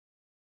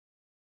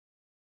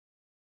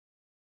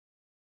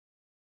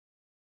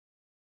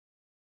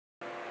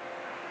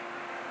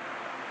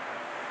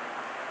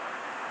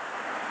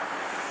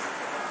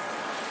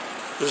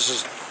This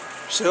is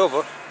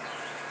Silva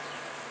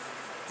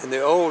in the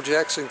old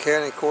Jackson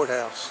County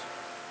Courthouse.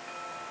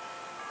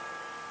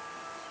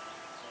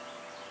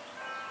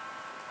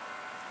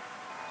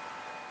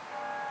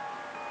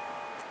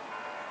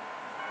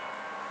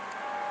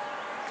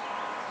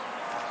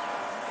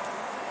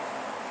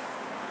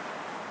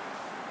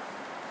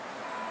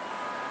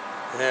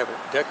 They have it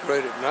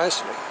decorated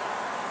nicely.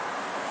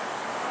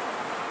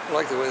 I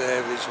like the way they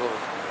have these little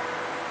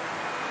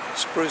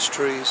spruce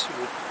trees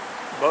with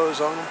bows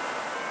on them.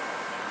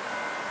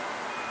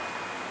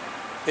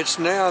 It's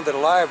now the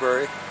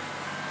library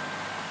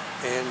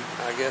and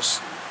I guess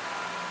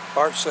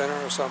art center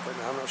or something,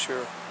 I'm not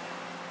sure.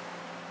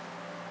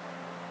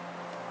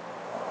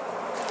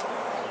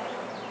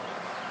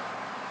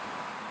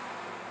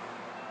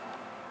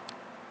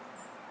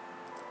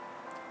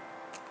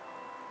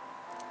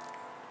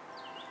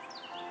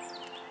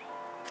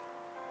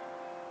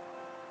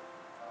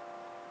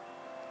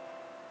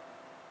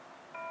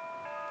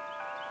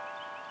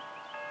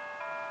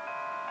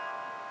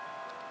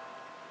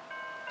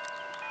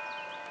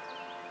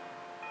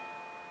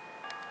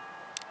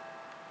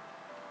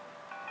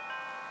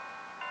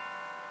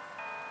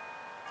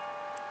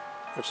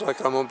 Looks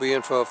like I'm going to be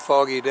in for a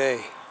foggy day.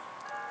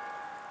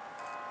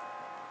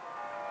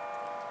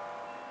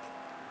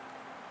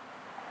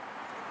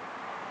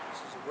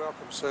 This is a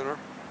welcome center.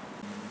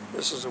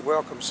 This is a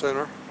welcome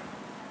center.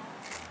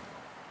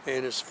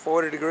 And it's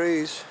 40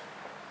 degrees.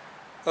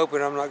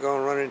 Hoping I'm not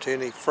going to run into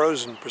any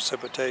frozen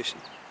precipitation.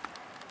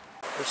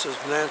 This is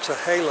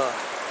Nantahala,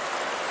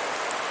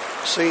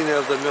 scene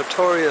of the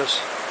notorious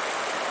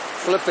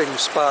flipping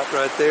spot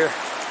right there.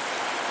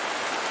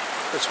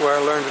 That's where I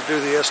learned to do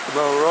the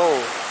Eskimo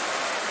roll.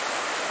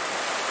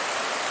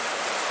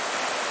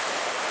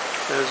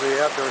 There's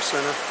the outdoor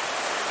center.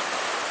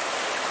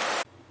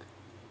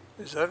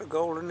 Is that a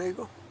golden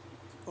eagle?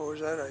 Or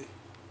is that a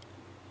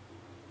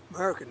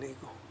American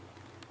eagle?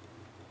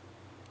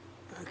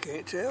 I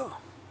can't tell.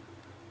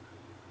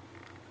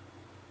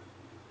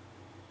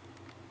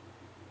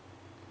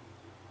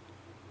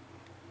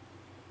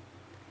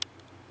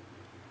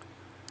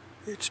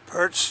 It's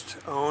perched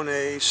on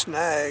a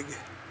snag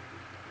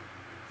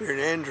here in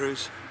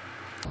Andrews.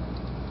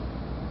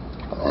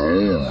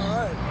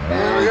 Alright,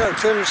 here we go,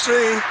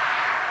 Tennessee,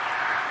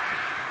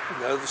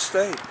 another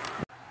state.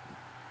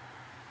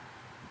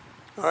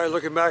 Alright,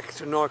 looking back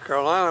to North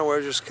Carolina where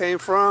I just came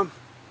from,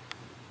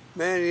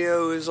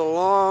 Manteo is a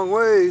long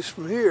ways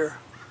from here.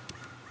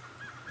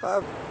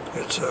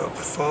 It's a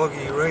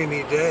foggy,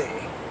 rainy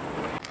day.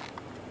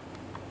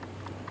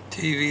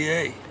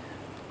 TVA.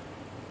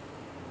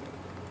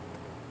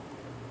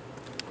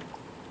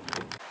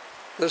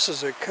 This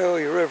is the Coe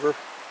River.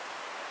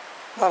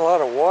 Not a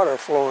lot of water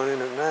flowing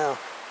in it now.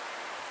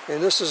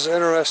 And this is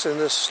interesting,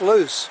 this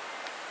sluice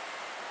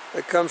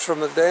that comes from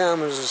the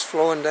dam is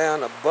flowing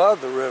down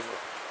above the river.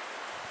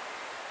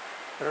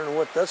 I don't know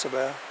what that's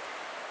about.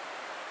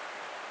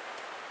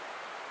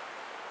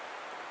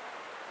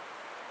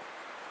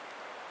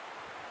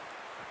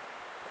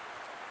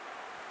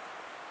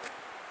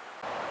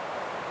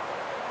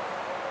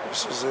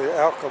 This is the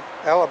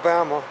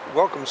Alabama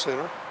Welcome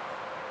Center.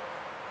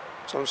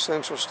 It's on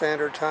Central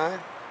Standard Time,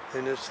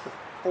 and it's the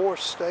 4th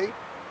state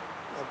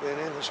I've been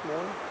in this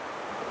morning.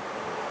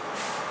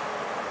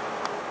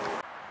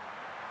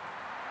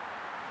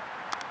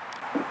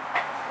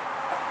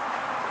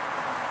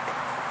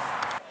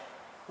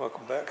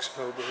 Welcome back,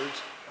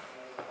 snowbirds.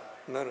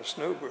 I'm not a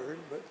snowbird,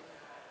 but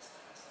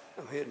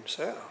I'm heading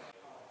south.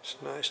 It's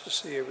nice to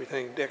see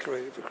everything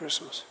decorated for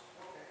Christmas.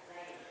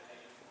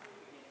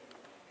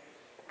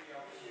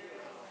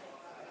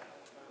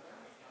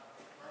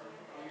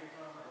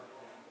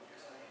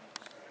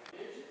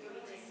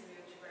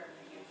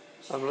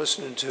 I'm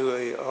listening to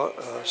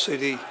a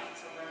CD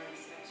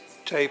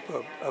tape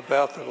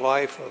about the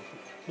life of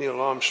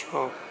Neil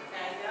Armstrong.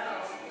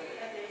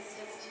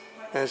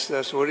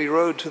 That's what he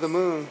rode to the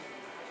moon.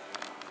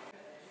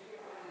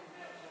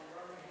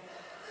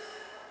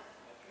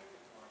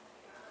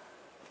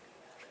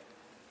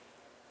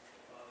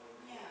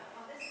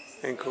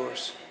 And of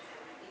course,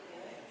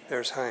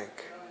 there's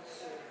Hank.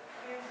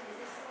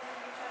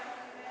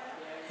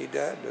 He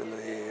died during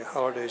the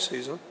holiday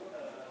season.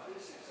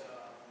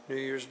 New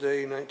Year's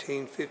Day,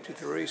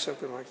 1953,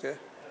 something like that.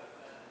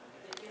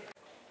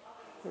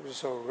 Look at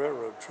this old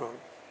railroad trunk.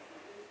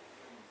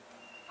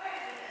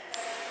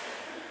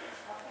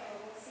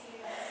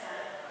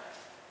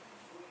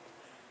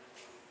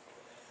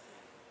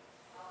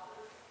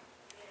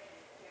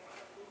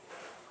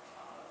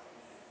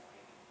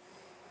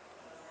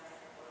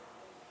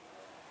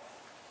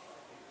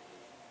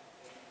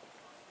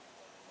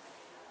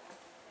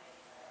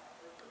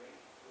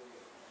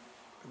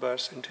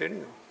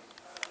 Bicentennial.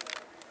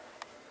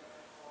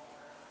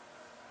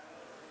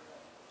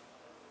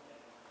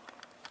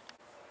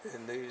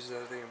 And these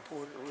are the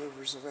important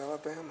rivers of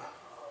Alabama.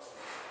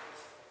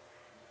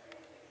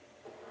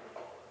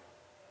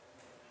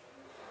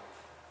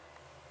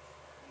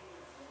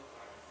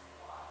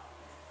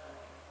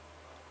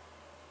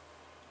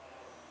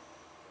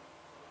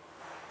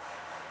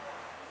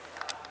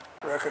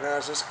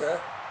 Recognize this guy?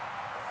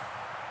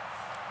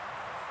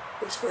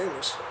 He's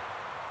famous.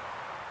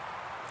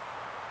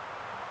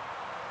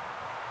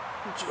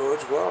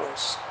 George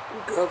Wallace,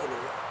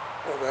 governor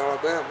of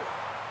Alabama.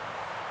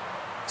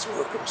 This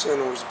Welcome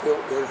Center was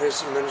built during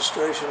his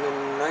administration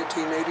in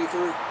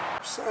 1983.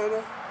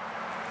 Santa,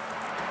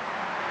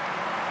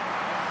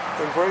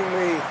 and bring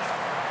me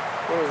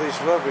one of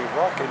these lovely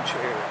rocking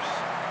chairs.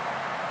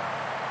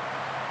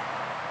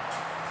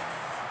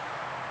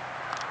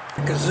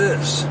 What is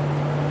this?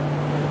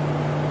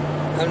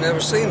 I've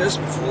never seen this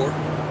before.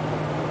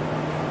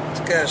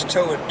 This guy's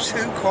towing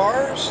 2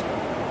 cars?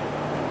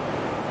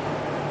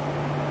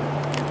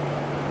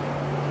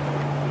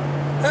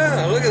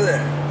 Ah, look at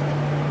that.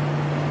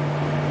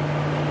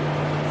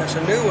 That's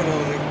a new one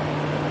on me.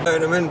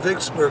 Alright, I'm in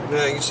Vicksburg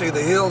now. You see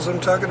the hills I'm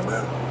talking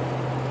about?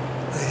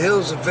 The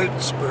hills of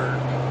Vicksburg.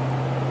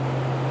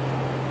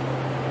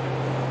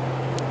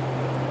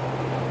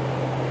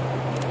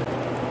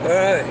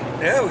 Alright,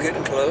 now we're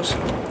getting close.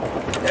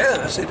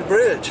 Yeah, I see the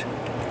bridge.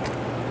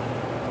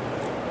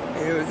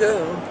 Here we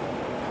go.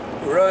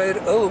 Right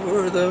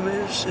over the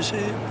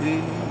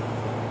Mississippi.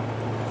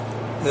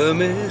 The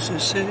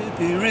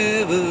Mississippi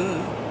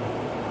River.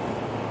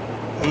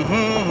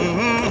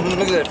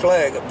 Look at that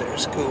flag up there,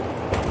 it's cool.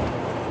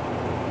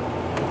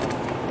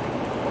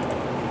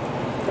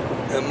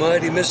 The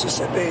mighty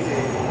Mississippi.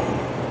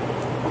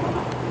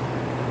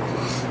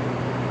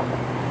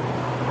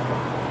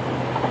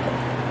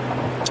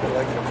 I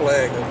like the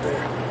flag up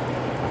there.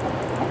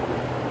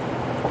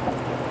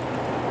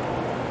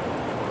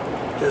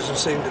 Doesn't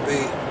seem to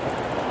be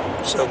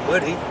so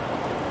muddy.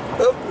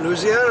 Oh,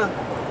 Louisiana.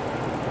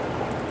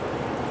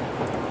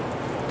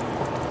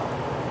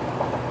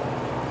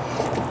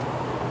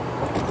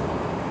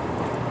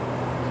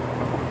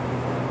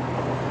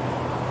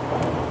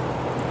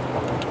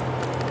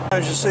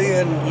 As you see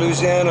in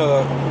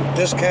Louisiana,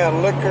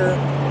 discount liquor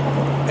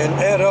and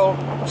adult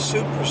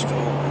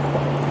superstore.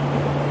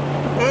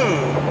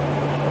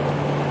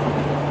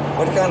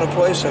 What kind of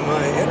place am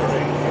I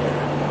entering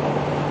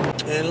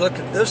here? And look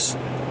at this,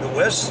 the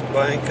west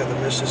bank of the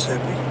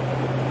Mississippi.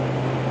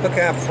 Look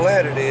how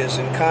flat it is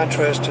in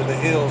contrast to the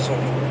hills of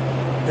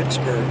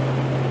Pittsburgh.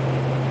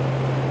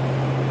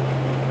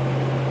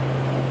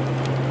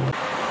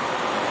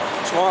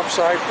 Swamp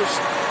cypress,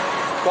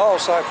 ball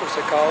cypress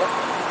they call it.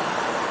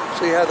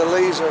 See how the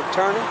leaves are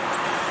turning?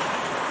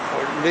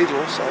 Or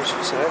needles, I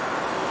should say.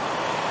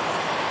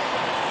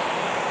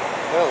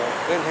 Well,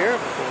 I've been here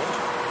before.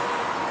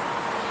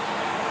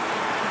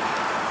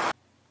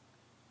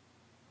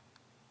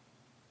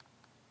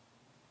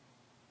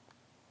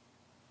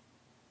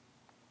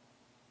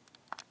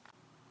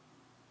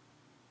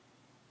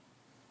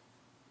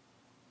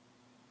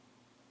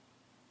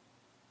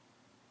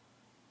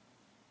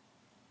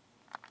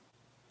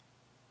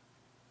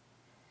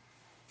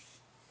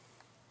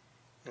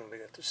 And we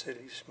got the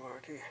City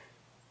Smart here.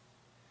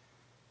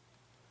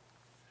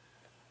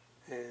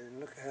 And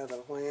look at how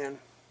the land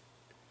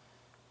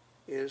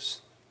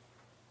is.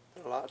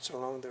 The lots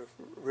along the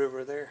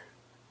river there.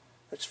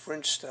 That's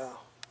French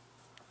style.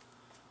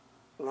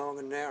 Long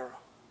and narrow.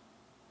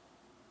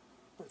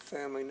 With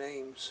family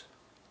names.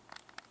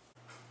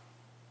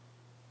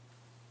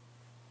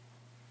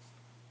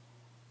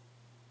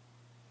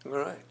 All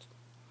right.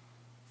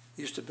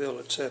 Used to bill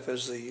itself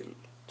as the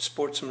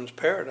sportsman's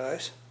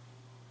paradise.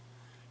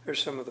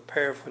 Here's some of the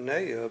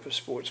paraphernalia of a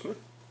sportsman.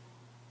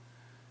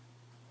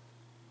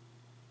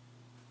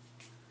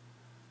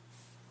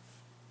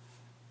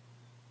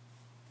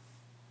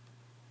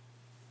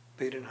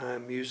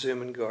 Biedenheim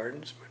Museum and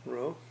Gardens,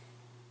 Monroe.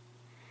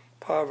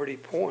 Poverty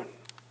Point,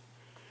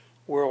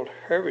 World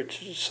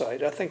Heritage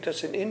Site. I think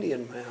that's an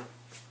Indian mound.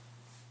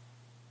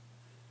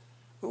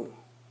 Ooh,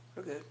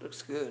 look at that,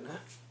 looks good, huh?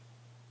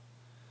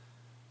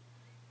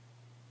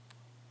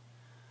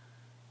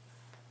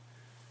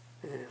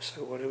 Yeah,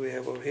 so what do we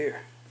have over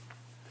here?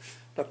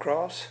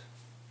 Lacrosse,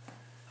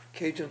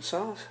 Cajun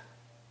sauce.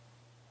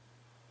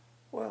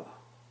 Well,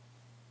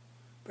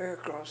 bear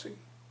crossing,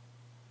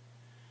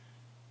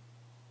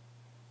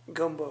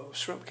 gumbo,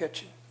 shrimp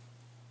catching,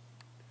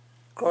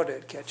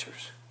 crawdad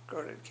catchers,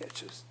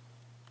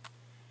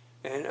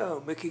 and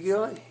oh, Mickey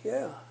Gilley,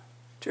 yeah,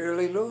 Jerry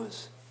Lee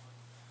Lewis.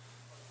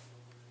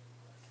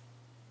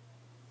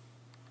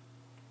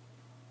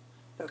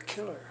 The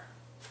Killer.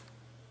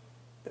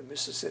 The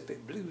Mississippi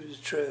Blues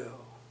Trail.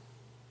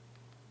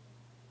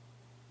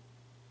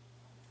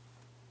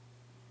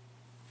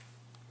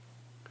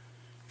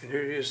 And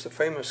here it is, the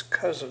famous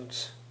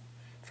cousins,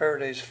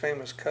 Faraday's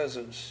famous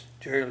cousins,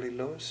 Jerry Lee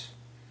Lewis,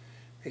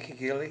 Mickey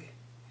Gilley,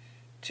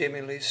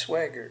 Jimmy Lee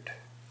Swaggart.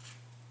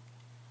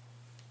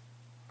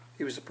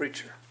 He was a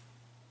preacher.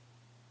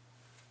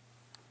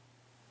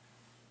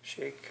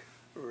 Shake,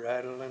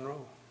 rattle, and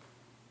roll.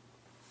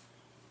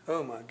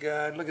 Oh my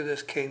God, look at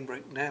this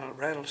canebrake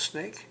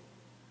rattlesnake.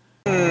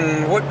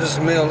 What does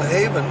Mill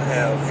Haven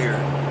have here?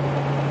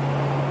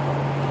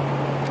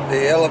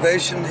 The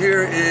elevation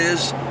here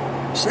is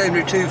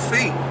 72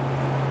 feet.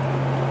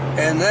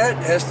 And that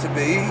has to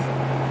be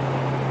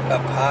a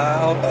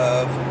pile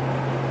of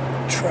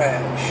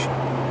trash.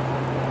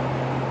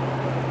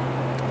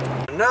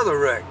 Another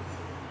wreck.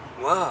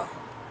 Wow.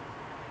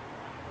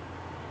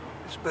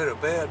 It's been a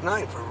bad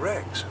night for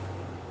wrecks.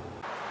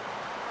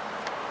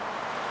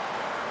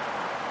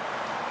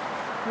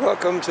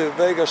 Welcome to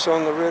Vegas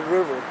on the Red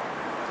River.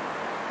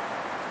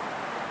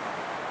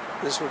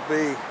 This would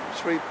be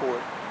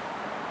Shreveport.